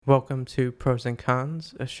Welcome to Pros and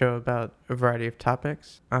Cons, a show about a variety of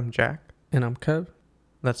topics. I'm Jack. And I'm Kev.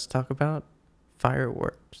 Let's talk about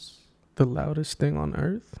fireworks. The loudest thing on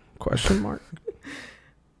earth? Question mark.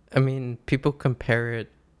 I mean, people compare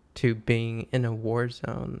it to being in a war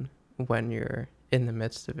zone when you're in the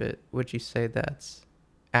midst of it. Would you say that's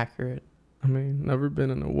accurate? I mean, never been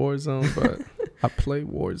in a war zone, but I play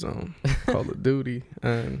Warzone, Call of Duty.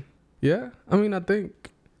 And yeah, I mean, I think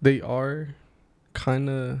they are kind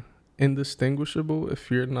of indistinguishable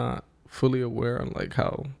if you're not fully aware on like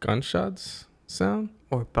how gunshots sound.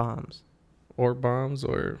 Or bombs. Or bombs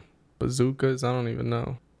or bazookas. I don't even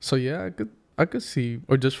know. So yeah, I could see,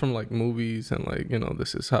 or just from like movies and like,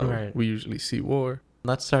 this is how we usually see war.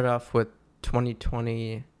 Let's start off with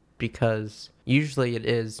 2020 because usually it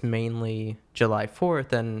is mainly July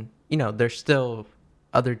 4th and, there's still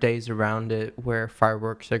other days around it where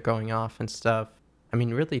fireworks are going off and stuff. I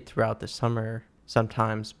mean, really throughout the summer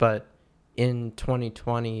sometimes, but in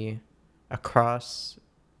 2020 across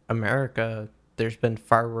America, there's been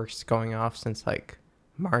fireworks going off since like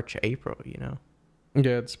March, April, Yeah,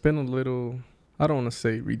 it's been a little, I don't want to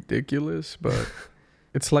say ridiculous, but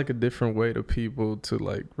it's like a different way to people to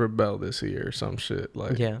like rebel this year or some shit.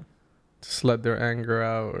 Like, yeah, just let their anger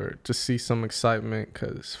out or just see some excitement,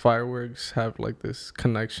 because fireworks have like this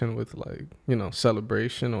connection with like,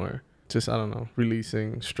 celebration or just, I don't know,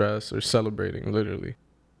 releasing stress or celebrating literally.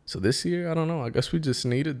 So this year, I don't know, I guess we just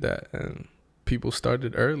needed that, and people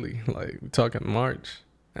started early, like we're talking March,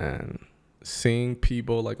 and seeing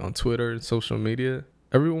people like on Twitter and social media,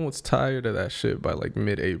 everyone was tired of that shit by like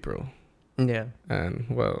mid-April. Yeah. And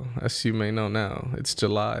well, as you may know now, it's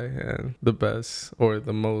July, and the best or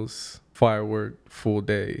the most firework full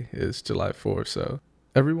day is July 4th. So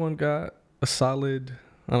everyone got a solid,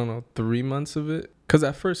 3 months of it. Because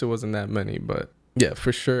at first it wasn't that many, but yeah,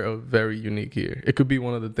 for sure a very unique year. It could be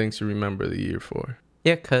one of the things you remember the year for.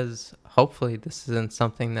 Yeah, because hopefully this isn't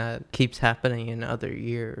something that keeps happening in other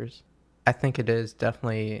years. I think it is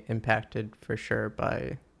definitely impacted for sure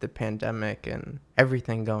by the pandemic and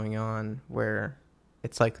everything going on, where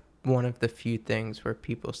it's like one of the few things where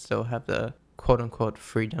people still have the quote unquote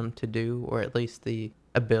freedom to do, or at least the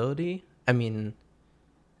ability. I mean,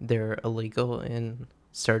 they're illegal in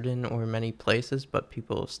certain or many places, but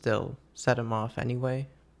people still set them off anyway.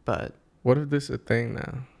 But what if this is a thing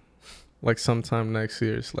now? Like sometime next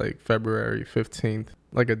year, it's like February 15th,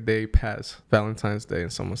 like a day past Valentine's Day,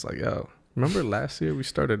 and someone's like, yo, remember last year we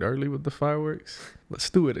started early with the fireworks? Let's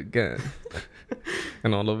do it again.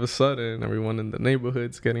 And all of a sudden, everyone in the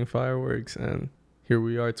neighborhood's getting fireworks, and here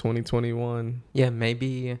we are, 2021. Yeah,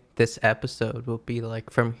 maybe this episode will be like,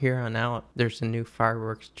 from here on out, there's a new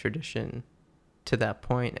fireworks tradition to that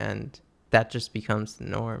point, and that just becomes the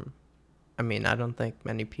norm. I mean, I don't think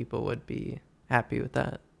many people would be happy with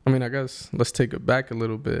that. I mean, I guess let's take it back a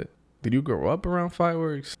little bit. Did you grow up around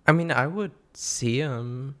fireworks? I mean, I would see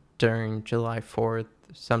them during July 4th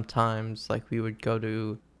sometimes. Like, we would go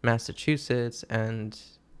to Massachusetts and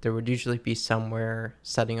there would usually be somewhere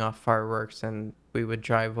setting off fireworks, and we would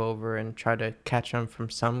drive over and try to catch them from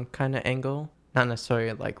some kind of angle. Not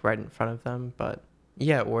necessarily like right in front of them, but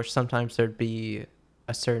yeah, or sometimes there'd be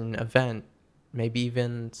a certain event, maybe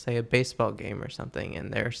even say a baseball game or something,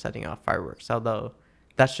 and they're setting off fireworks. Although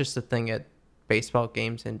that's just the thing at baseball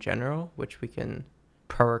games in general, which we can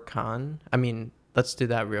pro or con. I mean, let's do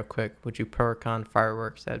that real quick. Would you pro or con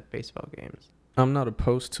fireworks at baseball games? I'm not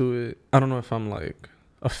opposed to it. I don't know if I'm like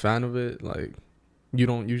a fan of it. Like, you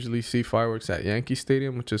don't usually see fireworks at Yankee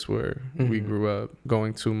Stadium, which is where we grew up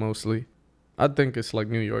going to mostly. I think it's like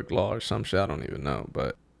New York law or some shit. I don't even know.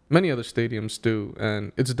 But many other stadiums do,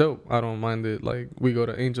 and it's dope. I don't mind it. Like, we go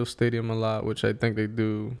to Angel Stadium a lot, which I think they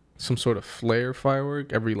do some sort of flare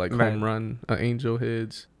firework every like home run an Angel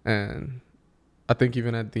hits. And I think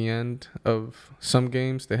even at the end of some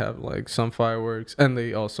games, they have like some fireworks, and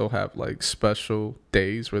they also have like special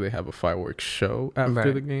days where they have a fireworks show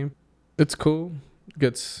after the game. It's cool.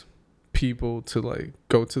 Gets people to like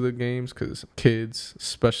go to the games because kids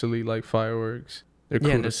especially like fireworks. They're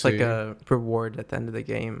cool, and it's like a reward at the end of the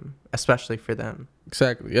game, especially for them.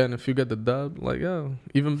 Exactly. Yeah, and if you get the dub, like, yo,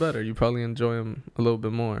 even better. You probably enjoy them a little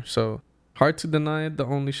bit more. So hard to deny it. The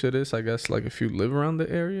only shit is, I guess, like if you live around the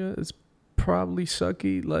area, it's probably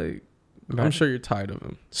sucky. Like, I'm sure you're tired of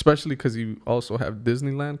them, especially because you also have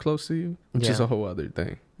Disneyland close to you, which is a whole other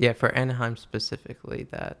thing. Yeah, for Anaheim specifically,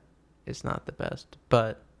 that is not the best.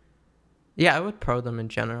 But yeah, I would pro them in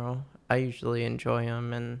general. I usually enjoy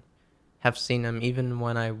them and have seen them even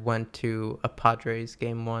when I went to a Padres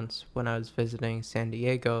game once when I was visiting San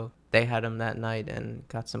Diego. They had them that night and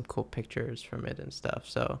got some cool pictures from it and stuff.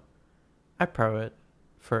 So I pro it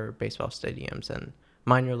for baseball stadiums, and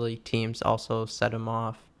minor league teams also set them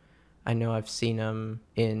off. I know I've seen them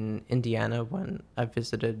in Indiana when I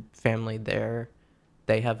visited family there.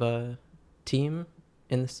 They have a team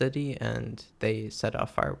in the city, and they set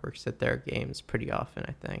off fireworks at their games pretty often,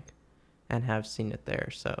 I think, and have seen it there.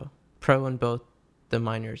 So pro in both the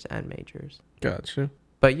minors and majors. Gotcha.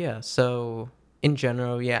 But yeah, so in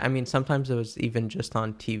general, yeah, I mean, sometimes it was even just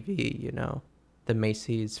on TV, the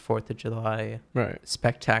Macy's 4th of July Right.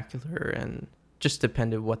 spectacular, and just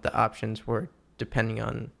depended what the options were depending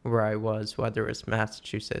on where I was, whether it was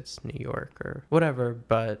Massachusetts, New York, or whatever.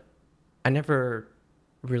 But I never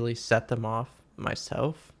really set them off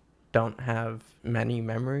myself. Don't have many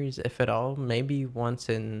memories, if at all. Maybe once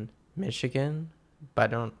in Michigan, but I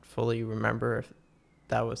don't fully remember if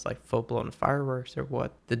that was like full-blown fireworks or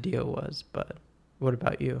what the deal was. But what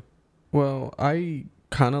about you? Well, I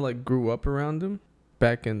kind of like grew up around them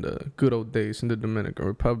back in the good old days in the Dominican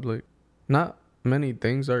Republic. Not many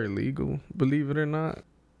things are illegal, believe it or not.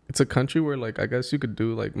 It's a country where like I guess you could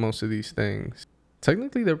do like most of these things.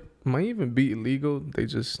 Technically they might even be illegal. They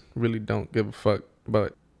just really don't give a fuck.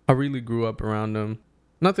 But I really grew up around them.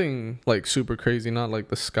 Nothing like super crazy, not like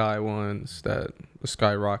the sky ones, that the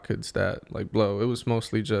sky rockets that like blow. It was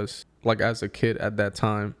mostly just like as a kid at that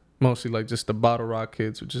time, mostly like just the bottle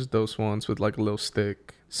rockets, which is those ones with like a little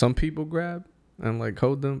stick. Some people grab and like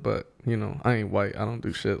hold them, but I ain't white. I don't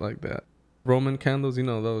do shit like that. Roman candles, you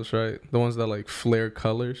know those, right? The ones that like flare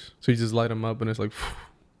colors. So you just light them up and it's like,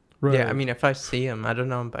 right. Yeah, I mean, if I see them, I don't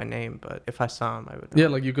know them by name, but if I saw them, I would know. Yeah,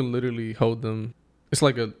 like you can literally hold them. It's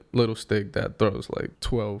like a little stick that throws like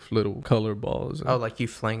 12 little color balls. Oh, like you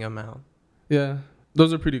fling them out. Yeah,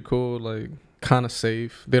 those are pretty cool, like kind of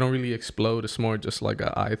safe. They don't really explode. It's more just like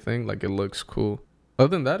an eye thing, like it looks cool. Other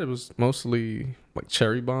than that, it was mostly like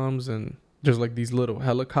cherry bombs, and there's like these little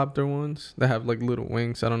helicopter ones that have like little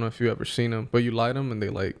wings. I don't know if you ever seen them, but you light them and they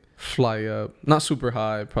like fly up, not super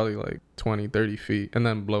high, probably like 20, 30 feet, and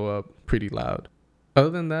then blow up pretty loud. Other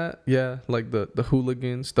than that, yeah, like the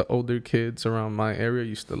hooligans, the older kids around my area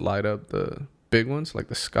used to light up the big ones, like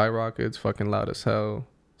the skyrockets, fucking loud as hell,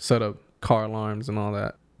 set up car alarms and all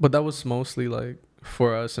that. But that was mostly like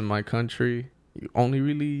for us in my country. You only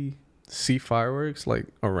really see fireworks like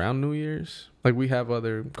around New Year's. Like we have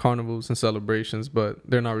other carnivals and celebrations, but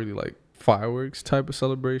they're not really like fireworks type of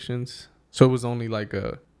celebrations. So it was only like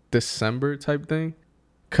a December type thing,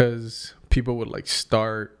 because people would like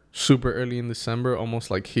start super early in December,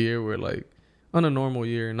 almost like here where like on a normal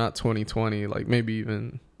year, not 2020, like maybe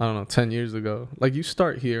even, I don't know, 10 years ago, like you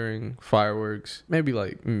start hearing fireworks maybe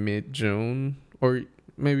like mid-June or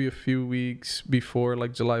maybe a few weeks before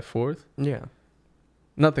like July 4th. Yeah.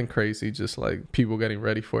 Nothing crazy, just like people getting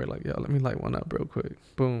ready for it. Like, yo, let me light one up real quick.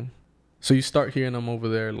 Boom. So you start hearing them over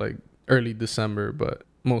there like early December, but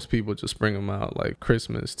most people just bring them out like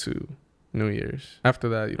Christmas to New Year's. After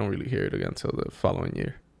that, you don't really hear it again until the following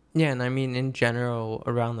year. Yeah, and I mean, in general,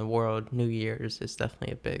 around the world, New Year's is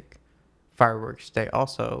definitely a big fireworks day.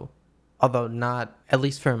 Also, although not, at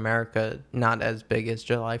least for America, not as big as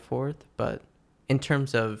July 4th, but in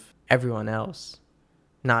terms of everyone else,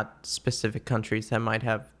 not specific countries that might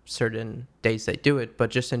have certain days they do it, but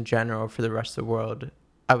just in general for the rest of the world,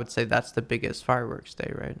 I would say that's the biggest fireworks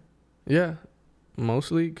day, right? Yeah,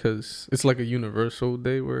 mostly because it's like a universal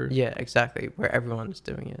day where... Yeah, exactly, where everyone's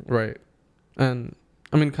doing it. Right. And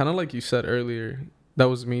I mean, kind of like you said earlier, that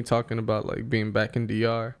was me talking about like being back in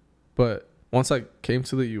DR. But once I came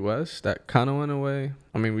to the US, that kind of went away.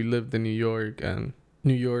 I mean, we lived in New York, and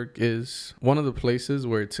New York is one of the places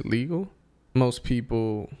where it's illegal. Most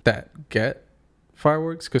people that get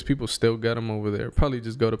fireworks, because people still get them over there, probably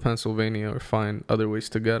just go to Pennsylvania or find other ways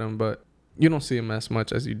to get them. But you don't see them as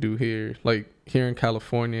much as you do here. Like here in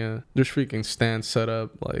California, there's freaking stands set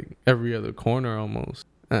up like every other corner almost.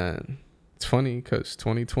 And it's funny because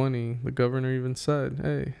 2020, the governor even said,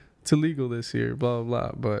 hey, it's illegal this year, blah,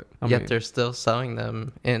 blah, blah. But I Yet mean, they're still selling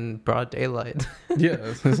them in broad daylight. yeah,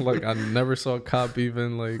 it's like I never saw a cop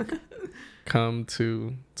even like come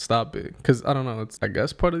to stop it. Because I don't know, it's I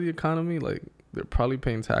guess part of the economy. Like they're probably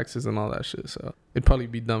paying taxes and all that shit. So it'd probably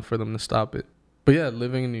be dumb for them to stop it. But yeah,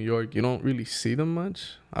 living in New York, you don't really see them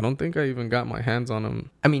much. I don't think I even got my hands on them.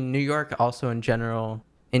 I mean, New York also in general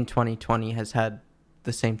in 2020 has had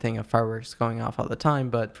the same thing of fireworks going off all the time,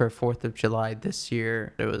 but for 4th of July this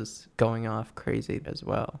year, it was going off crazy as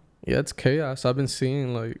well. Yeah, it's chaos. I've been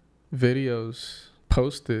seeing like videos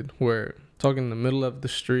posted where talking in the middle of the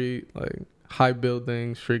street, like high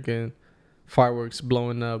buildings, freaking fireworks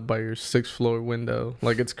blowing up by your 6th floor window.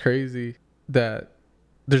 Like it's crazy that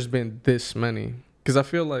there's been this many. Because I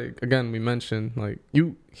feel like, again, we mentioned, like,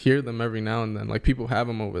 you hear them every now and then. Like, people have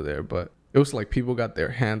them over there, but it was like people got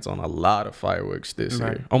their hands on a lot of fireworks this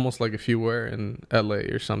year. Almost like if you were in LA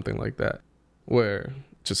or something like that, where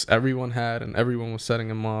just everyone had and everyone was setting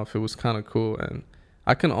them off. It was kind of cool. And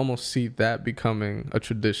I can almost see that becoming a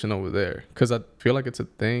tradition over there, because I feel like it's a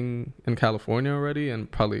thing in California already, and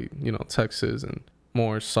probably, you know, Texas and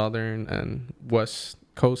more southern and west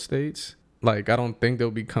coast states. Like, I don't think they'll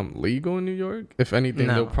become legal in New York. If anything,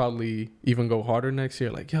 they'll probably even go harder next year.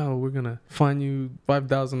 Like, yo, we're going to fine you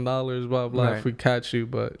 $5,000, blah, blah, if we catch you.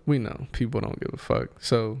 But we know people don't give a fuck.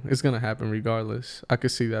 So it's going to happen regardless. I could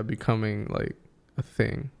see that becoming, like, a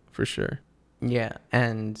thing for sure. Yeah,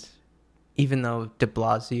 and even though de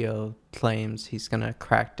Blasio claims he's going to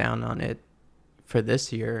crack down on it for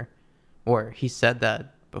this year, or he said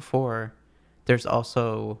that before, there's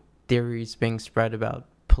also theories being spread about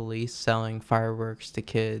police selling fireworks to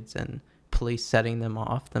kids and police setting them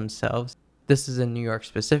off themselves. This is in New York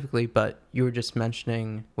specifically, but you were just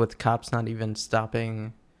mentioning with cops not even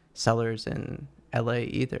stopping sellers in LA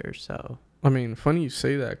either. So I mean, funny you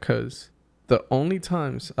say that, because the only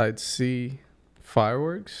times I'd see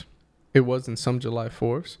fireworks, it was in some July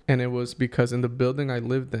 4ths, and it was because in the building I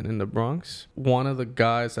lived in the Bronx, one of the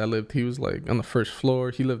guys that lived, he was like on the first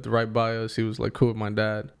floor. He lived right by us. He was like cool with my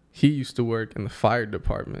dad. He used to work in the fire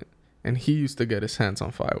department, and he used to get his hands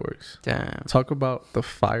on fireworks. Damn. Talk about the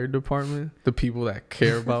fire department, the people that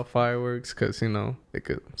care about fireworks, because, you know, they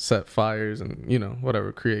could set fires and, you know,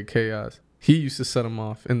 whatever, create chaos. He used to set them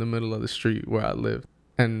off in the middle of the street where I lived.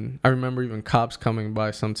 And I remember even cops coming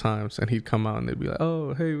by sometimes, and he'd come out and they'd be like,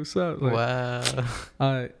 oh, hey, what's up? Like, wow.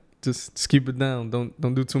 All right, just keep it down.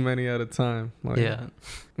 Don't do too many at a time. Like, yeah.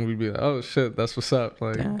 And we'd be like, oh, shit, that's what's up.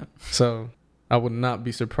 Like, Damn. So I would not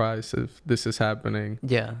be surprised if this is happening.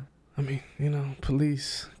 Yeah. I mean, you know,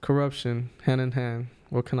 police, corruption, hand in hand.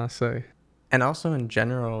 What can I say? And also in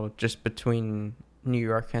general, just between New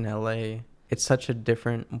York and LA, it's such a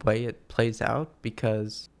different way it plays out,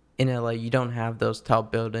 because in LA, you don't have those tall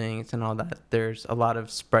buildings and all that. There's a lot of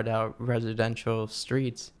spread out residential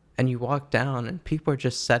streets, and you walk down and people are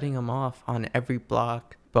just setting them off on every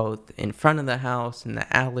block, both in front of the house, in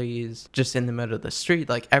the alleys, just in the middle of the street,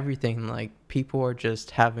 like everything. Like, people are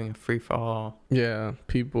just having a free for all. Yeah,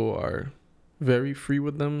 people are very free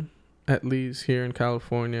with them, at least here in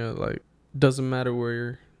California. Like, doesn't matter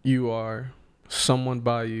where you are, someone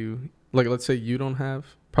by you, like, let's say you don't have,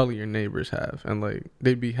 probably your neighbors have, and like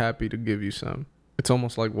they'd be happy to give you some. It's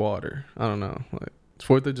almost like water. I don't know, like, it's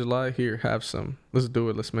 4th of July, here, have some, let's do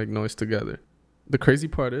it, let's make noise together. The crazy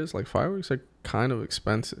part is, like, fireworks are kind of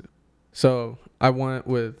expensive. So I went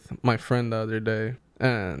with my friend the other day,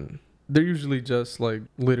 and they're usually just like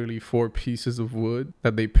literally 4 pieces of wood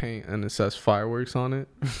that they paint, and it says fireworks on it.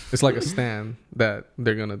 It's like a stand that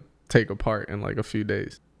they're gonna take apart in like a few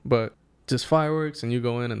days, but just fireworks. And you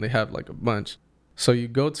go in and they have like a bunch. So you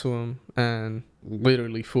go to them and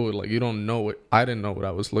literally food, like, you don't know it. I didn't know what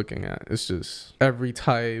I was looking at. It's just every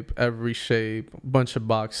type, every shape, bunch of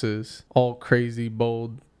boxes, all crazy,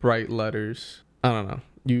 bold, bright letters. I don't know.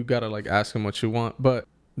 You gotta like ask them what you want, but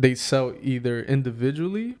they sell either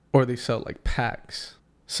individually or they sell like packs.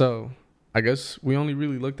 So I guess we only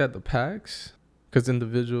really looked at the packs, because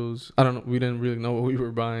individuals, I don't know, we didn't really know what we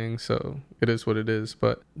were buying, so it is what it is.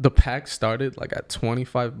 But the pack started like at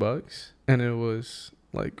 $25, and it was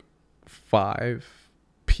like 5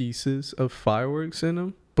 pieces of fireworks in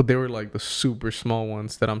them, but they were like the super small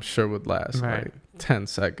ones that I'm sure would last like 10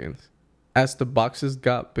 seconds. As the boxes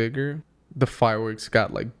got bigger, the fireworks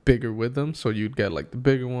got like bigger with them. So you'd get like the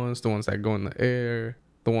bigger ones, the ones that go in the air,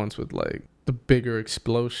 the ones with like the bigger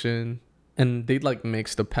explosion. And they'd like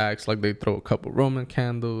mix the packs, like they'd throw a couple Roman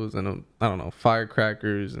candles and I don't know,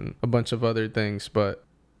 firecrackers and a bunch of other things. But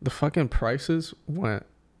the fucking prices went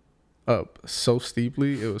up so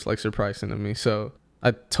steeply, it was like surprising to me. So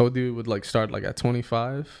I told you it would like start like at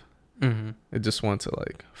 25. It just went to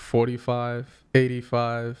like 45,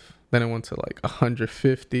 85. Then it went to like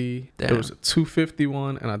 150. Damn. There was a 250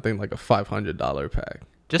 one, and I think like a $500 pack.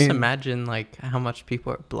 Just imagine like how much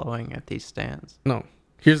people are blowing at these stands. No,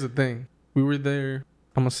 here's the thing. We were there,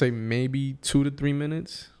 I'm gonna say maybe 2 to 3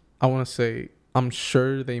 minutes. I want to say, I'm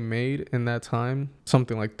sure they made in that time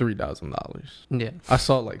something like $3,000. Yeah. I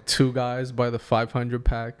saw like 2 guys buy the 500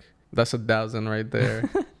 pack. That's $1,000 right there.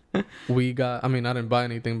 We got, I mean, I didn't buy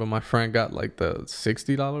anything, but my friend got like the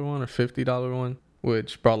 $60 one or $50 one,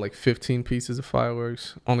 which brought like 15 pieces of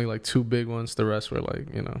fireworks. Only like 2 big ones. The rest were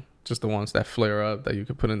like, you know, just the ones that flare up that you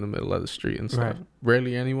could put in the middle of the street and stuff. Right.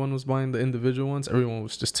 Rarely anyone was buying the individual ones. Everyone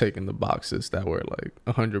was just taking the boxes that were like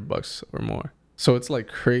 $100 or more. So it's like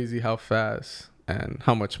crazy how fast and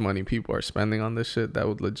how much money people are spending on this shit, that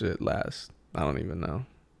would legit last, I don't even know,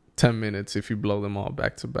 10 minutes if you blow them all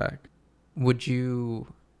back to back. Would you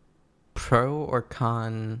pro or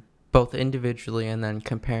con both individually and then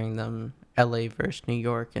comparing them LA versus New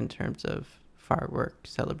York in terms of firework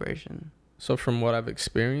celebration? So from what I've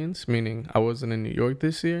experienced, meaning I wasn't in New York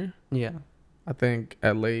this year, Yeah. I think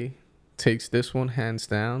LA takes this one hands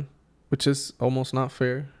down, which is almost not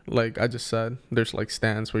fair. Like I just said, there's like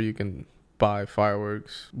stands where you can buy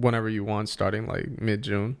fireworks whenever you want, starting like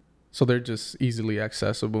mid-June. So they're just easily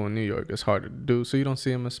accessible. In New York, it's harder to do, so you don't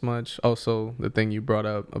see them as much. Also, the thing you brought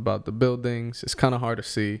up about the buildings, it's kind of hard to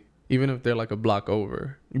see. Even if they're like a block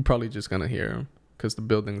over, you're probably just going to hear them because the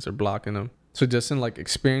buildings are blocking them. So just in like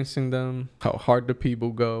experiencing them, how hard the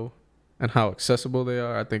people go, and how accessible they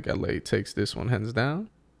are, I think LA takes this one hands down.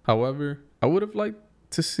 However, I would have liked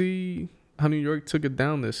to see how New York took it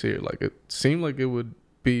down this year. Like it seemed like it would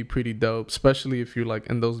be pretty dope, especially if you're like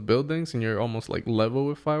in those buildings and you're almost like level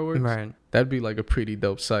with fireworks. Right. That'd be like a pretty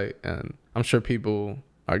dope sight, and I'm sure people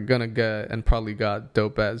are gonna get and probably got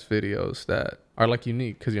dope ass videos that are like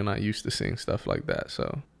unique because you're not used to seeing stuff like that.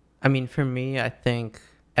 So I mean, for me, I think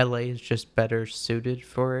LA is just better suited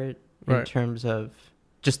for it in Right. terms of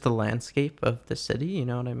just the landscape of the city, you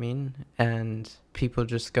know what I mean? And people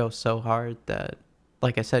just go so hard that,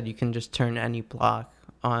 like I said, you can just turn any block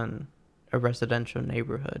on a residential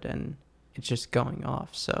neighborhood and it's just going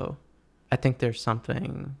off. So I think there's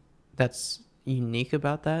something that's unique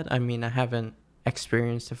about that. I mean, I haven't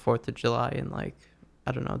experienced the 4th of July in like,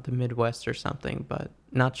 I don't know, the Midwest or something, but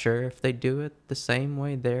not sure if they do it the same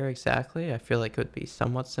way there exactly. I feel like it would be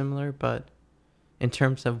somewhat similar, but in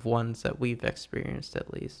terms of ones that we've experienced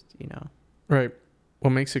at least, you know. Right.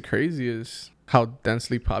 What makes it crazy is how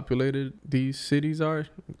densely populated these cities are.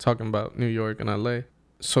 I'm talking about New York and LA.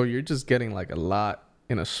 So you're just getting like a lot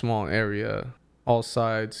in a small area, all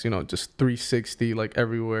sides, just 360, like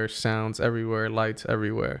everywhere, sounds everywhere, lights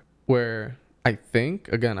everywhere. Where I think,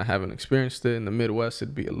 again, I haven't experienced it in the Midwest,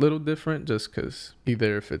 it'd be a little different just because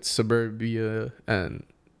either if it's suburbia and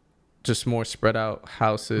just more spread out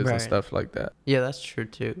houses and Right. stuff like that. Yeah, that's true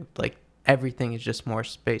too. Like everything is just more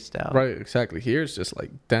spaced out. Right, exactly. Here it's just like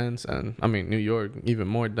dense, and I mean New York even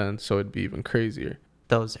more dense, so it'd be even crazier.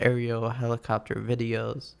 Those aerial helicopter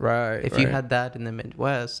videos. Right. If you had that in the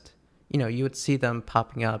Midwest, you would see them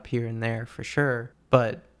popping up here and there for sure.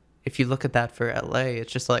 But if you look at that for LA,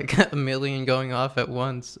 it's just like a million going off at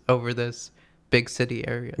once over this big city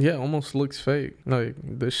area. Yeah, almost looks fake. Like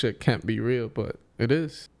this shit can't be real, but it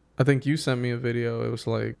is. I think you sent me a video. It was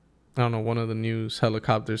like, I don't know, one of the news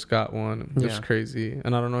helicopters got one. It was crazy.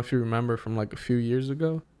 And I don't know if you remember from like a few years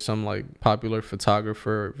ago, some like popular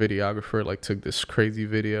photographer, videographer like took this crazy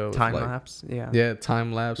video. Time like, lapse. Yeah. Yeah,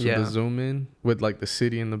 time lapse with the zoom in with like the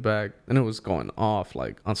city in the back. And it was going off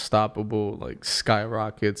like unstoppable, like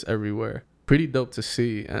skyrockets everywhere. Pretty dope to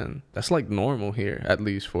see. And that's like normal here, at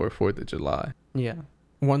least for 4th of July. Yeah.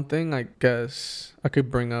 One thing I guess I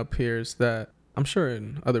could bring up here is that I'm sure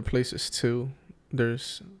in other places too,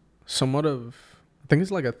 there's somewhat of, I think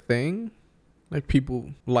it's like a thing like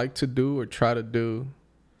people like to do or try to do,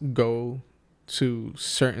 go to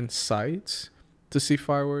certain sites to see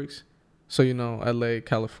fireworks. So, LA,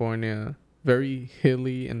 California, very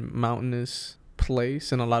hilly and mountainous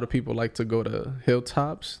place, and a lot of people like to go to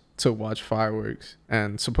hilltops to watch fireworks,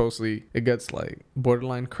 and supposedly it gets like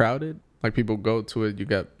borderline crowded. Like people go to it, you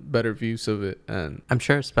get better views of it, and I'm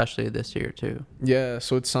sure especially this year too. yeah,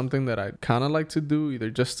 so it's something that I kind of like to do,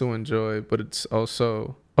 either just to enjoy, but it's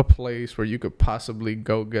also a place where you could possibly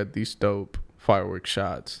go get these dope fireworks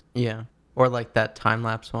shots. Yeah. Or like that time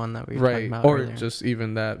lapse one that we were talking Right, about or earlier. just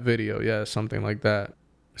even that video, yeah, something like that.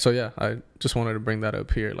 So yeah, I just wanted to bring that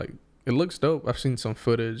up here. Like it looks dope. I've seen some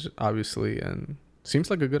footage, obviously, and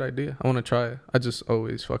seems like a good idea. I want to try it. I just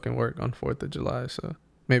always fucking work on 4th of July, so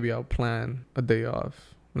maybe I'll plan a day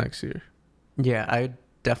off next year. Yeah, I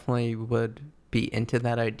definitely would be into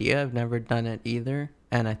that idea. I've never done it either.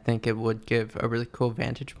 And I think it would give a really cool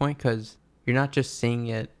vantage point because you're not just seeing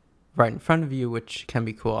it right in front of you, which can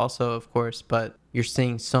be cool also, of course, but you're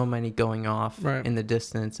seeing so many going off in the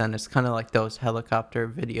distance. And it's kind of like those helicopter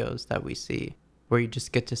videos that we see where you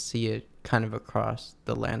just get to see it kind of across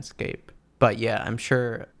the landscape. But yeah, I'm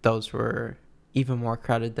sure those were even more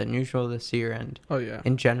crowded than usual this year, and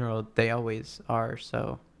in general they always are,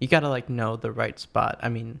 so you gotta like know the right spot. I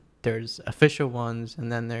mean, there's official ones and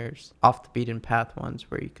then there's off the beaten path ones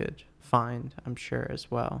where you could find, I'm sure, as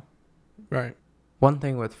well. Right. One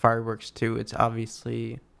thing with fireworks too, it's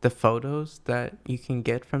obviously the photos that you can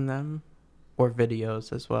get from them, or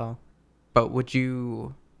videos as well. But would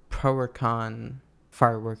you pro or con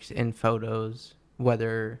fireworks in photos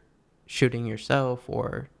whether shooting yourself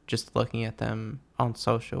or just looking at them on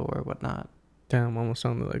social or whatnot. Damn, almost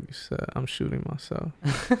sounded like you said I'm shooting myself.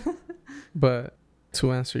 But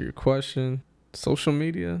to answer your question, social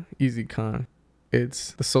media, easy con.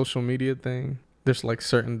 It's the social media thing. There's like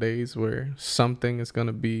certain days where something is going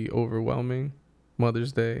to be overwhelming.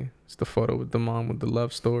 Mother's Day, it's the photo with the mom with the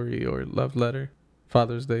love story or love letter.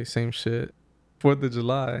 Father's Day, same shit. 4th of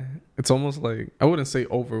July, it's almost like, I wouldn't say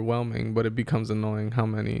overwhelming, but it becomes annoying how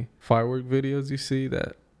many firework videos you see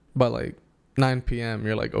that by like 9 p.m.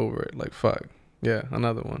 you're like over it. Like, fuck. Yeah,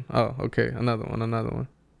 another one. Oh, okay, another one.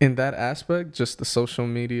 In that aspect, just the social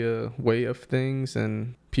media way of things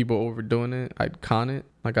and people overdoing it, I'd con it.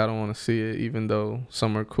 Like, I don't want to see it, even though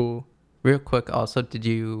some are cool. Real quick, also, did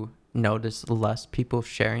you notice less people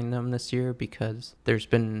sharing them this year? Because there's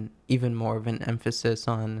been even more of an emphasis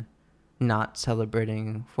on not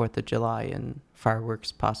celebrating 4th of July and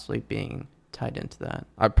fireworks possibly being tied into that.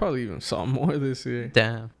 I probably even saw more this year.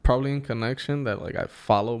 Damn. Probably in connection that, like, I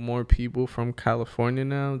follow more people from California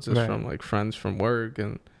now, just Right. from, like, friends from work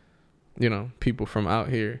and, you know, people from out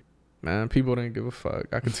here. Man, people didn't give a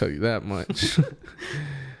fuck. I can tell you that much.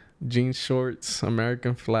 Jean shorts,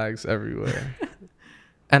 American flags everywhere.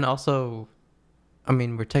 And also, I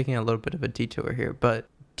mean, we're taking a little bit of a detour here, but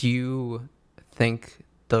do you think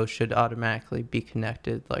those should automatically be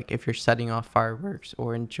connected? Like, if you're setting off fireworks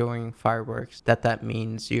or enjoying fireworks, that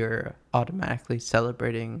means you're automatically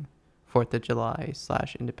celebrating 4th of July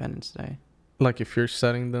 / Independence Day? Like, if you're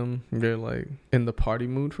setting them, you're, like, in the party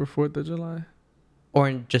mood for 4th of July? Or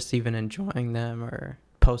just even enjoying them or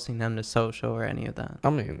posting them to social or any of that? I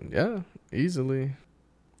mean, yeah, easily.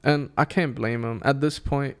 And I can't blame them. At this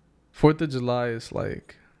point, 4th of July is,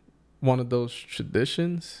 like, one of those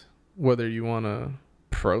traditions, whether you want to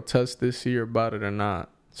protest this year about it or not.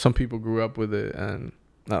 Some people grew up with it, and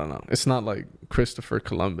I don't know. It's not like Christopher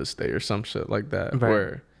Columbus Day or some shit like that, Right.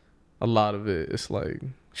 where a lot of it is like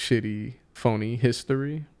shitty, phony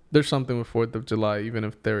history. There's something with 4th of July, even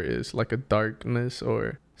if there is like a darkness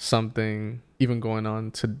or something even going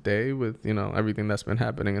on today with, you know, everything that's been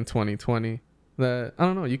happening in 2020, that, I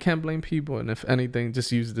don't know, you can't blame people. And if anything,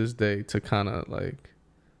 just use this day to kind of like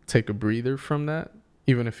take a breather from that,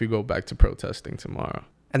 even if you go back to protesting tomorrow.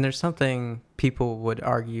 And there's something people would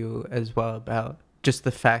argue as well about just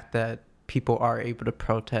the fact that people are able to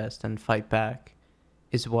protest and fight back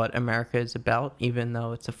is what America is about, even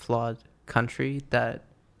though it's a flawed country, that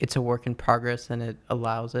it's a work in progress and it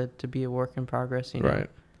allows it to be a work in progress. You know? Right.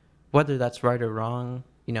 Whether that's right or wrong,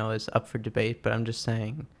 you know, is up for debate, but I'm just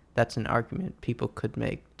saying that's an argument people could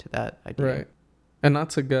make to that idea. Right. And not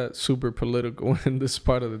to get super political in this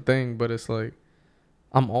part of the thing, but it's like,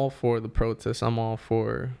 I'm all for the protests. I'm all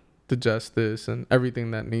for the justice and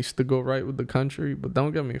everything that needs to go right with the country. But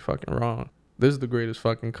don't get me fucking wrong. This is the greatest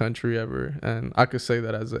fucking country ever. And I could say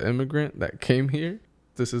that as an immigrant that came here,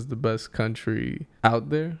 this is the best country out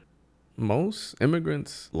there. Most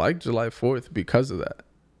immigrants like July 4th because of that.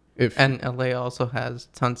 And LA also has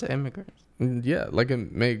tons of immigrants. Yeah, like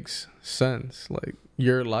it makes sense. Like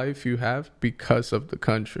your life you have because of the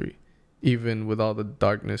country, even with all the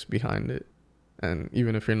darkness behind it. And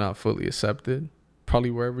even if you're not fully accepted, probably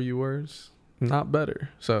wherever you were is not better.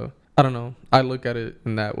 So I don't know. I look at it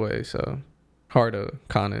in that way. So hard to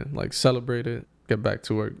kind of like celebrate it, get back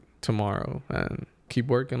to work tomorrow and keep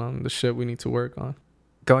working on the shit we need to work on.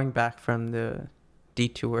 Going back from the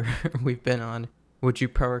detour we've been on, would you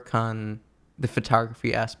pro or con the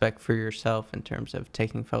photography aspect for yourself in terms of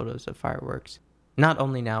taking photos of fireworks? Not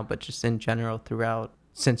only now, but just in general throughout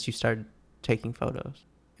since you started taking photos.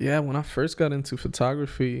 Yeah, when I first got into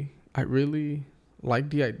photography, I really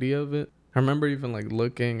liked the idea of it. I remember even like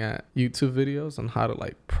looking at YouTube videos on how to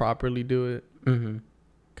like properly do it. Mm-hmm.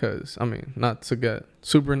 Because, I mean, not to get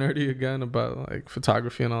super nerdy again about like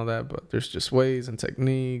photography and all that, but there's just ways and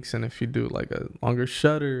techniques. And if you do like a longer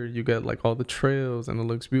shutter, you get like all the trails and it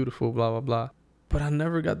looks beautiful, blah, blah, blah. But I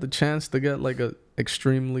never got the chance to get like a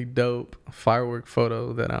extremely dope firework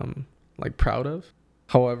photo that I'm like proud of.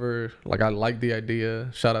 However, like I like the idea.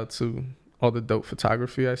 Shout out to all the dope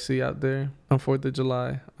photography I see out there on 4th of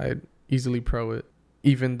July. I'd easily pro it.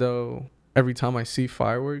 Even though every time I see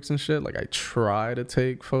fireworks and shit, like I try to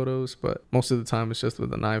take photos, but most of the time it's just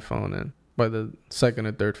with an iPhone. And by the second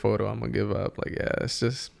or third photo, I'm going to give up. Like, yeah,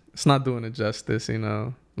 it's not doing it justice, you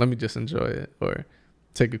know. Let me just enjoy it or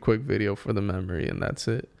take a quick video for the memory and that's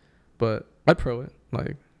it. But I pro it.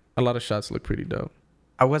 Like a lot of shots look pretty dope.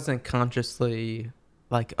 I wasn't consciously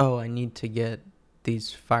like, oh, I need to get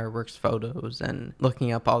these fireworks photos and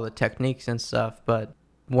looking up all the techniques and stuff. But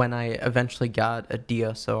when I eventually got a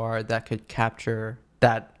DSLR that could capture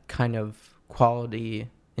that kind of quality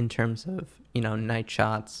in terms of, night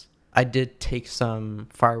shots. I did take some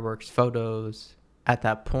fireworks photos at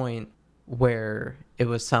that point where it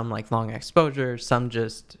was some like long exposure, some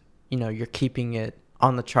just, you're keeping it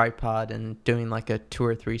on the tripod and doing like a 2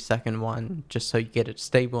 or 3 second one just so you get it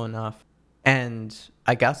stable enough. And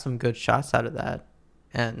I got some good shots out of that,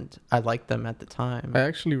 and I liked them at the time. I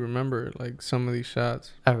actually remember like some of these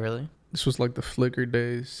shots. Oh, really? This was like the Flickr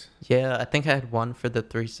days. Yeah, I think I had one for the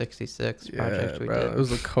 366 project we did. It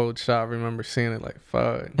was a cold shot. I remember seeing it like,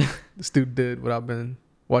 fuck. This dude did what I've been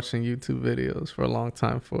watching YouTube videos for a long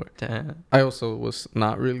time for. Damn. I also was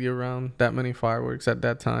not really around that many fireworks at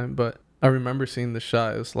that time, but I remember seeing the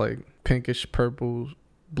shot. It was like pinkish, purple,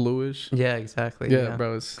 bluish. Yeah, exactly. Yeah,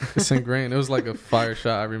 bro, it's ingrained. It was like a fire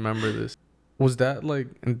shot. I remember this. Was that like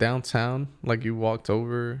in downtown? Like you walked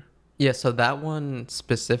over? Yeah, so that one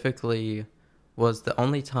specifically was the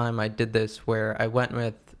only time I did this, where I went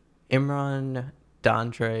with Imran,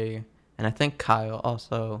 Dandre, and I think Kyle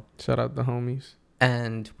also. Shout out the homies.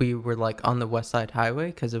 And we were like on the West Side Highway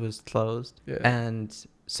because it was closed. Yeah. And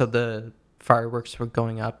so the fireworks were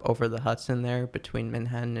going up over the Hudson there between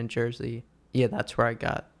Manhattan and Jersey. Yeah, that's where I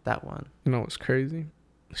got that one. You know what's crazy?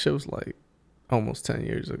 Shit was like almost 10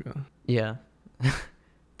 years ago. Yeah.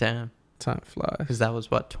 Damn. Time flies. Because that was,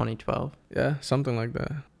 2012? Yeah, something like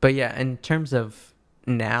that. But yeah, in terms of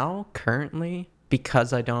now, currently,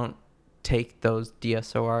 because I don't take those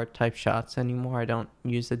DSLR type shots anymore, I don't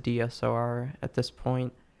use a DSLR at this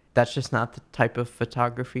point. That's just not the type of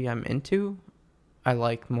photography I'm into. I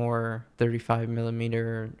like more 35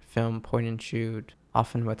 millimeter film point and shoot,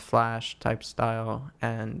 often with flash type style,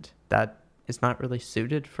 and that is not really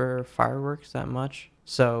suited for fireworks that much.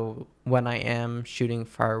 So when I am shooting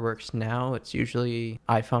fireworks now, it's usually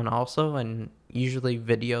iPhone also, and usually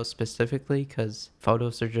video specifically, because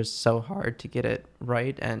photos are just so hard to get it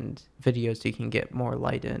right, and videos you can get more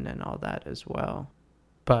light in and all that as well.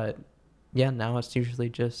 But yeah, now it's usually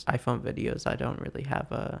just iPhone videos. I don't really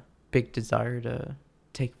have a big desire to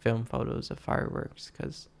take film photos of fireworks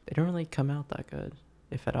because they don't really come out that good,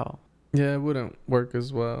 if at all. Yeah, it wouldn't work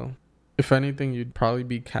as well. If anything, you'd probably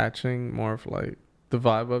be catching more of like the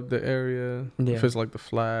vibe of the area. Yeah. If it's like the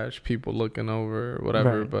flash, people looking over,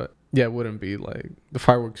 whatever. Right. But yeah, it wouldn't be like the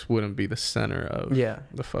fireworks wouldn't be the center of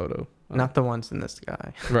the photo. Not the ones in the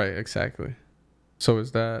sky. Right, exactly. So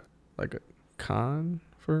is that like a con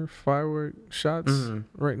for firework shots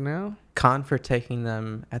right now? Con for taking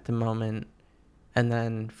them at the moment, and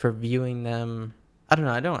then for viewing them, I don't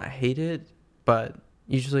know, I don't hate it, but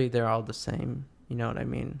usually they're all the same. You know what I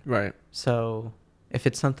mean? Right. So if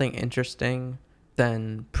it's something interesting,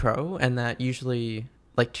 then pro. And that usually,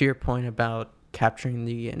 like to your point about capturing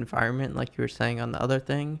the environment, like you were saying on the other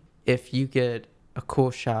thing, if you get a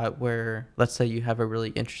cool shot where, let's say you have a really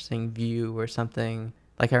interesting view or something,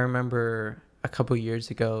 like I remember a couple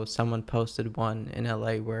years ago, someone posted one in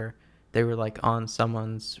LA where they were like on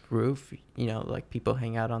someone's roof, like people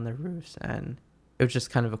hang out on their roofs, and it was just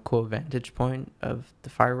kind of a cool vantage point of the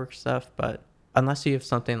fireworks stuff. But unless you have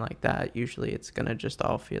something like that, usually it's going to just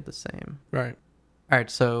all feel the same. Right. All right,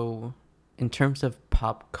 so in terms of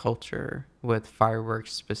pop culture with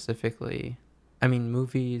fireworks specifically, I mean,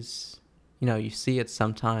 movies, you see it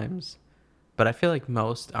sometimes, but I feel like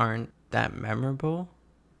most aren't that memorable.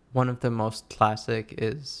 One of the most classic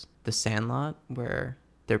is The Sandlot, where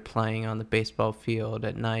they're playing on the baseball field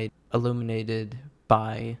at night, illuminated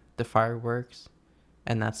by the fireworks,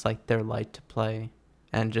 and that's like their light to play,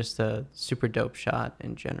 and just a super dope shot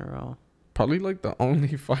in general. Probably like the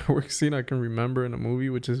only fireworks scene I can remember in a movie,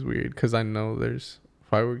 which is weird because I know there's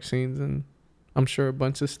fireworks scenes and I'm sure a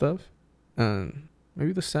bunch of stuff. And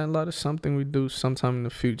maybe The Sandlot is something we do sometime in the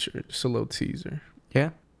future, just a little teaser.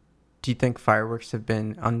 Yeah. Do you think fireworks have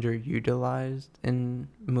been underutilized in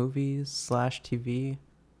movies / TV?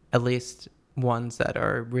 At least ones that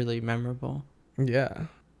are really memorable? Yeah.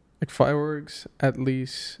 Like fireworks, at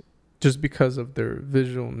least just because of their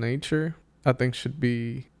visual nature, I think should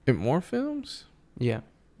be in more films. Yeah,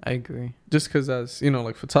 I agree. Just because as,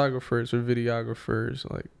 like photographers or videographers,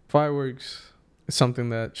 like fireworks is something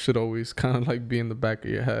that should always kind of like be in the back of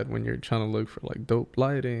your head when you're trying to look for like dope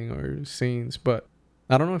lighting or scenes. But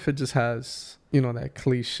I don't know if it just has, that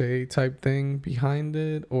cliche type thing behind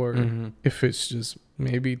it, or if it's just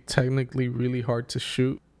maybe technically really hard to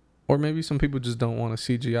shoot, or maybe some people just don't want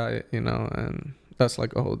to CGI it, and that's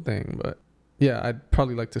like a whole thing. But yeah, I'd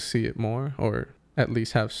probably like to see it more, or at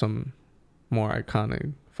least have some more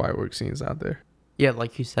iconic fireworks scenes out there. Yeah,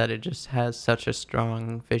 like you said, it just has such a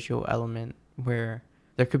strong visual element where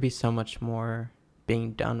there could be so much more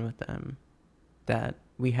being done with them that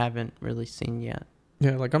we haven't really seen yet.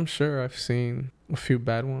 Yeah, like I'm sure I've seen a few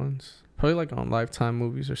bad ones. Probably like on Lifetime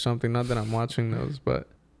movies or something. Not that I'm watching those, but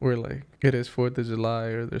where like it is 4th of July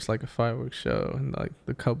or there's like a fireworks show and like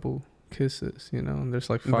the couple kisses, you know, and there's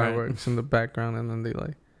like fireworks in the background and then they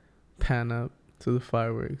like pan up to the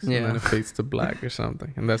fireworks and then it fades to black or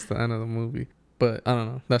something. And that's the end of the movie. But I don't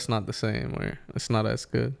know. That's not the same, or it's not as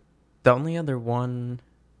good. The only other one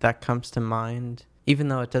that comes to mind, even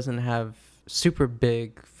though it doesn't have super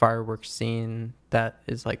big fireworks scene that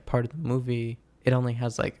is like part of the movie, it only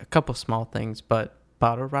has like a couple small things, but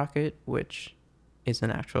Bottle Rocket, which is an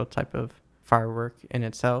actual type of firework in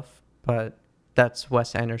itself, but that's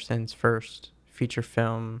Wes Anderson's first feature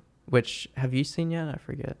film, which, have you seen yet? I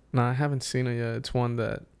forget. No, I haven't seen it yet. It's one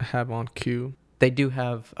that I have on queue. They do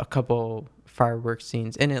have a couple fireworks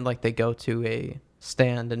scenes in it, like they go to a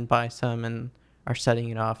stand and buy some and are setting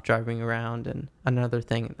it off, driving around, and another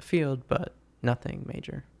thing in the field, but nothing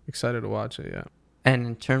major. Excited to watch it, yeah. And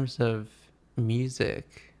in terms of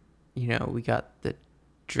music, you know, we got the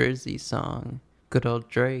Drizzy song, good old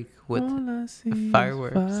Drake with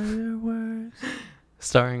fireworks.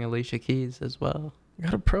 Starring Alicia Keys as well.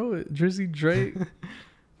 Gotta pro it. Drizzy Drake.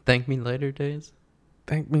 Thank Me Later Days.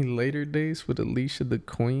 Thank Me Later Days with Alicia the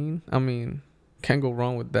Queen. I mean, can't go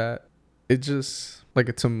wrong with that. It just, like,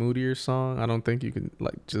 it's a moodier song. I don't think you can,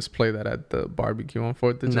 like, just play that at the barbecue on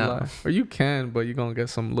 4th of July. Or you can, but you're gonna get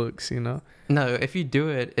some looks, you know? No, if you do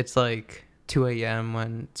it, it's like 2 a.m.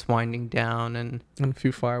 when it's winding down and a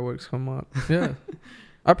few fireworks come up. Yeah.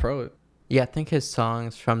 I pro it. Yeah, I think his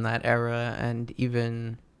songs from that era and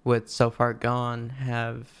even with So Far Gone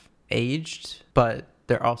have aged, but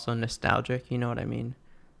they're also nostalgic, you know what I mean?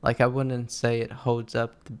 Like, I wouldn't say it holds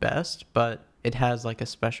up the best, but it has like a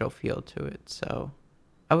special feel to it. So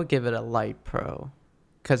I would give it a light pro,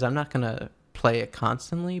 because I'm not going to play it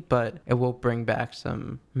constantly, but it will bring back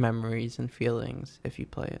some memories and feelings if you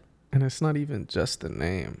play it. And it's not even just the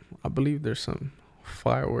name. I believe there's some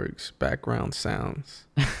fireworks background sounds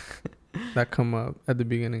that come up at the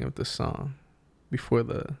beginning of the song before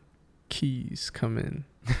the keys come in.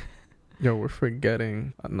 Yo, we're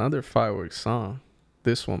forgetting another fireworks song.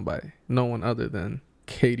 This one by no one other than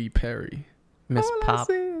Katy Perry. Miss All Pop.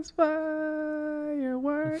 I see is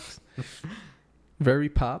fireworks. Very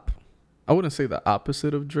pop. I wouldn't say the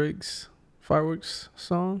opposite of Drake's fireworks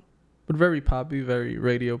song, but very poppy, very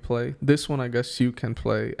radio play. This one, I guess you can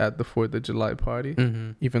play at the 4th of July party,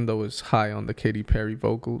 even though it's high on the Katy Perry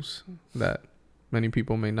vocals that many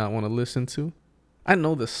people may not want to listen to. I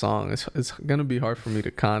know the song. It's going to be hard for me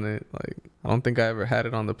to con it. Like, I don't think I ever had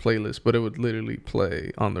it on the playlist, but it would literally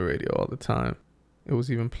play on the radio all the time. It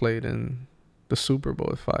was even played in the Super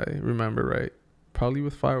Bowl, if I remember right. Probably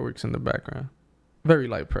with fireworks in the background. Very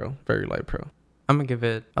light pro. Very light pro. I'm going to give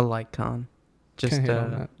it a light con. Just,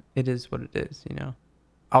 it is what it is, you know.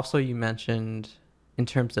 Also, you mentioned, in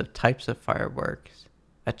terms of types of fireworks,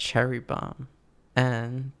 a cherry bomb.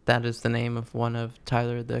 And that is the name of one of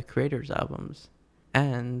Tyler, the Creator's albums.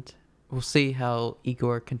 And we'll see how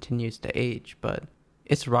Igor continues to age, but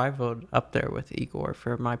it's rivaled up there with Igor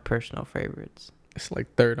for my personal favorites. It's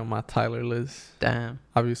like third on my Tyler list. Damn.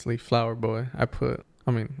 Obviously, Flower Boy.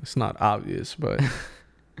 It's not obvious, but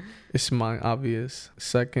it's my obvious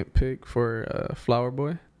second pick for Flower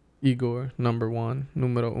Boy. Igor, number one,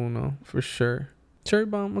 numero uno, for sure. Cherry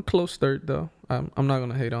Bomb, a close third, though. I'm not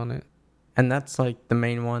going to hate on it. And that's like the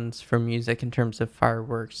main ones for music in terms of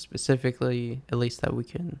fireworks specifically, at least that we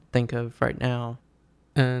can think of right now.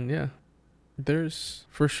 And yeah, there's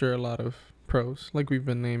for sure a lot of pros, like we've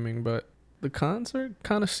been naming, but the cons are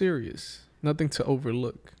kind of serious. Nothing to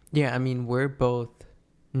overlook. Yeah, I mean, we're both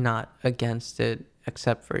not against it,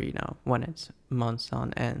 except for, you know, when it's months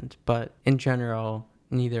on end. But in general,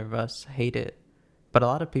 neither of us hate it. But a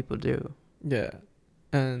lot of people do. Yeah.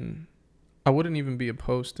 And I wouldn't even be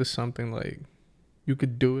opposed to something like you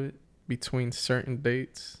could do it between certain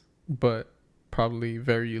dates, but probably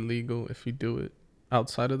very illegal if you do it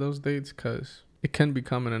outside of those dates, because it can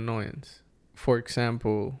become an annoyance. For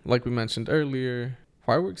example, like we mentioned earlier,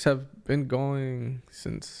 fireworks have been going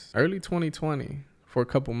since early 2020 for a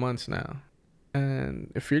couple months now.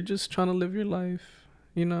 And if you're just trying to live your life,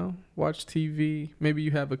 you know, watch TV, maybe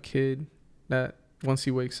you have a kid that once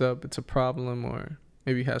he wakes up, it's a problem, or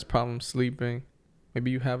maybe he has problems sleeping.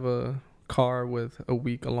 Maybe you have a car with a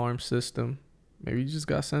weak alarm system. Maybe you just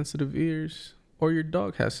got sensitive ears, or your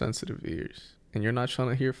dog has sensitive ears, and you're not trying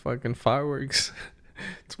to hear fucking fireworks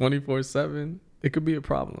 24/7. It could be a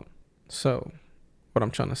problem. So what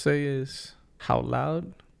I'm trying to say is how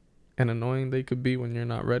loud and annoying they could be when you're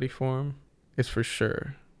not ready for them is for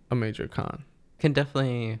sure a major con. Can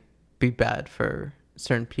definitely be bad for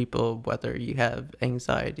certain people, whether you have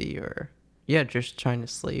anxiety or, yeah, just trying to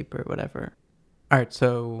sleep or whatever. All right,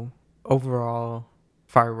 so overall,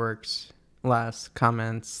 fireworks, last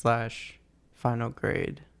comments slash final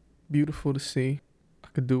grade. Beautiful to see. I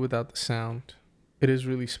could do without the sound. It is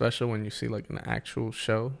really special when you see like an actual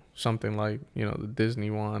show, something like, the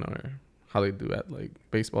Disney one or how they do at like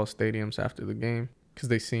baseball stadiums after the game, because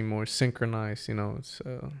they seem more synchronized. It's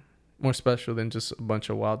more special than just a bunch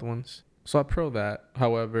of wild ones. So I pro that.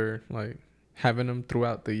 However, like having them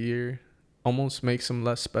throughout the year almost makes them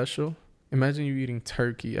less special. Imagine you eating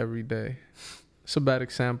turkey every day. It's a bad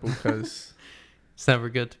example because It's never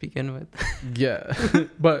good to begin with. yeah,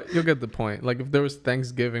 but you'll get the point. Like if there was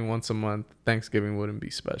Thanksgiving once a month, Thanksgiving wouldn't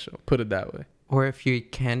be special. Put it that way. Or if you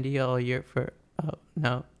eat candy all year for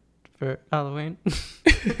Halloween.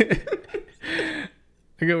 I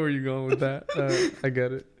get where you're going with that. I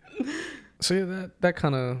get it. So yeah, that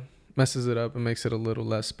kind of messes it up and makes it a little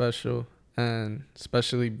less special. And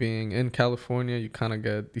especially being in California, you kind of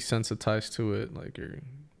get desensitized to it. Like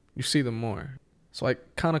you see them more. So I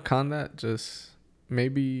kind of con that. Just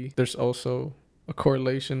maybe there's also a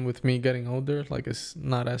correlation with me getting older. Like it's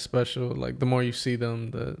not as special. Like the more you see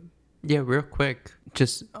them, Yeah, real quick,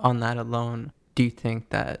 just on that alone, do you think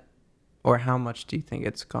that, or how much do you think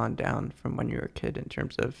it's gone down from when you were a kid in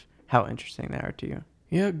terms of how interesting they are to you?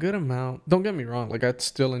 Yeah, good amount. Don't get me wrong. Like, I'd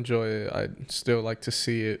still enjoy it. I'd still like to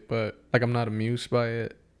see it, but like, I'm not amused by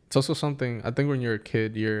it. It's also something, I think when you're a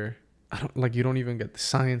kid, you don't even get the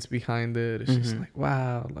science behind it. It's just like,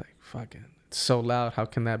 wow, like, fucking, it's so loud. How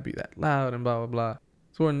can that be that loud? And blah, blah, blah.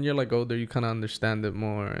 So when you're like older, you kind of understand it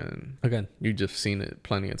more. And again, you've just seen it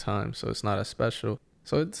plenty of times. So it's not as special.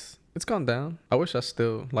 So it's gone down. I wish I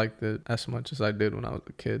still liked it as much as I did when I was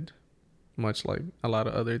a kid. Much like a lot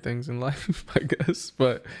of other things in life, I guess.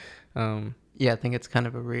 But yeah, I think it's kind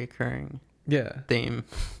of a reoccurring theme.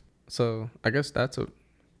 So I guess that's a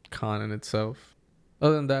con in itself.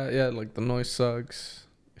 Other than that, yeah, like the noise sucks.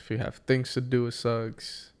 If you have things to do, it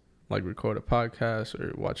sucks. Like record a podcast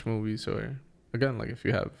or watch movies, or again, like if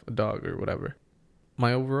you have a dog or whatever.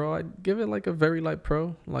 My overall, I'd give it like a very light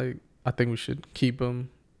pro. Like I think we should keep them.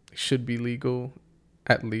 They should be legal,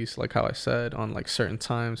 at least like how I said, on like certain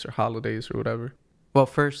times or holidays or whatever. Well,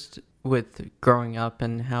 first, with growing up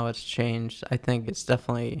and how it's changed, I think it's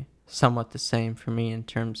definitely somewhat the same for me in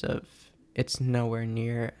terms of it's nowhere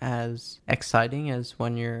near as exciting as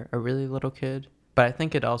when you're a really little kid. But I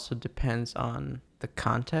think it also depends on the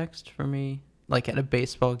context for me. Like at a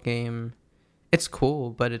baseball game, it's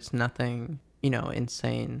cool, but it's nothing,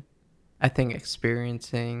 insane. I think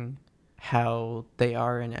experiencing how they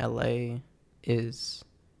are in LA is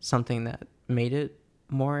something that made it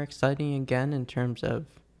more exciting again in terms of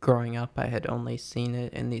growing up. I had only seen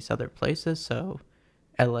it in these other places, so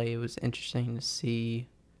LA was interesting to see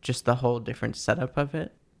just the whole different setup of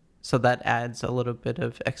it. So that adds a little bit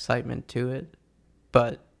of excitement to it,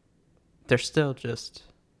 but they're still just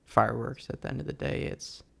fireworks at the end of the day.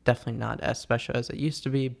 It's definitely not as special as it used to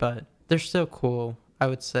be, but they're still cool. I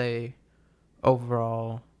would say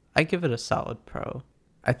overall, I give it a solid pro.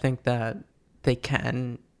 I think that they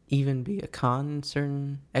can even be a con in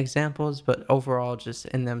certain examples, but overall, just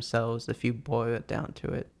in themselves, if you boil it down to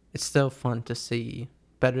it, it's still fun to see,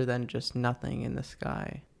 better than just nothing in the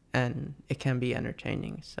sky, and it can be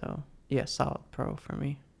entertaining. So yeah, solid pro for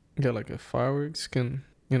me. Yeah, like if fireworks can,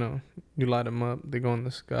 you light them up, they go in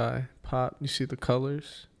the sky, pop, you see the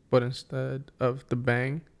colors, but instead of the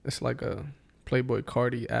bang, it's like a Playboy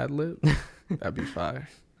Cardi ad-lib. That'd be fire.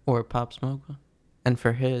 Or Pop Smoke. And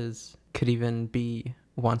for his, could even be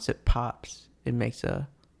once it pops, it makes a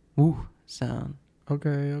woo sound.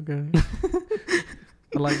 Okay.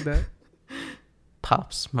 I like that.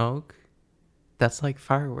 Pop Smoke. That's like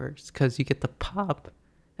fireworks, because you get the pop,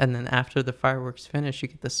 and then after the fireworks finish, you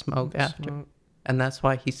get the smoke after. Smoke. And that's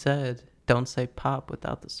why he said, don't say pop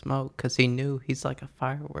without the smoke, because he knew he's like a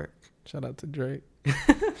firework. Shout out to Drake.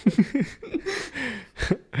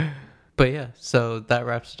 But yeah, so that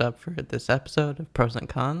wraps it up for this episode of Pros and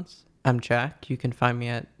Cons. I'm Jack. You can find me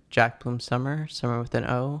at Jack Bloom Summer with an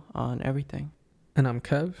O, on everything. And I'm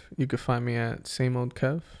Kev. You can find me at same old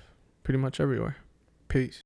Kev, pretty much everywhere. Peace.